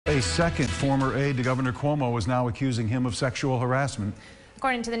A second former aide to Governor Cuomo is now accusing him of sexual harassment.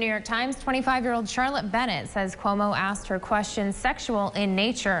 According to the New York Times, 25-year-old Charlotte Bennett says Cuomo asked her questions sexual in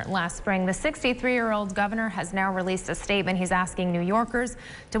nature last spring. The 63-year-old governor has now released a statement. He's asking New Yorkers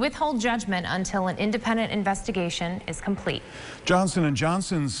to withhold judgment until an independent investigation is complete. Johnson &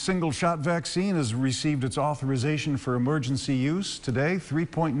 Johnson's single-shot vaccine has received its authorization for emergency use. Today,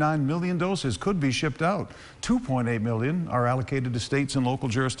 3.9 million doses could be shipped out. 2.8 million are allocated to states and local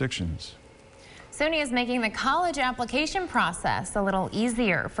jurisdictions. SUNY is making the college application process a little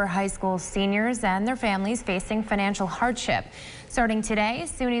easier for high school seniors and their families facing financial hardship. Starting today,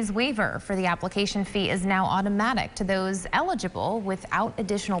 SUNY's waiver for the application fee is now automatic to those eligible without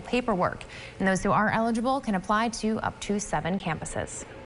additional paperwork. And those who are eligible can apply to up to 7 campuses.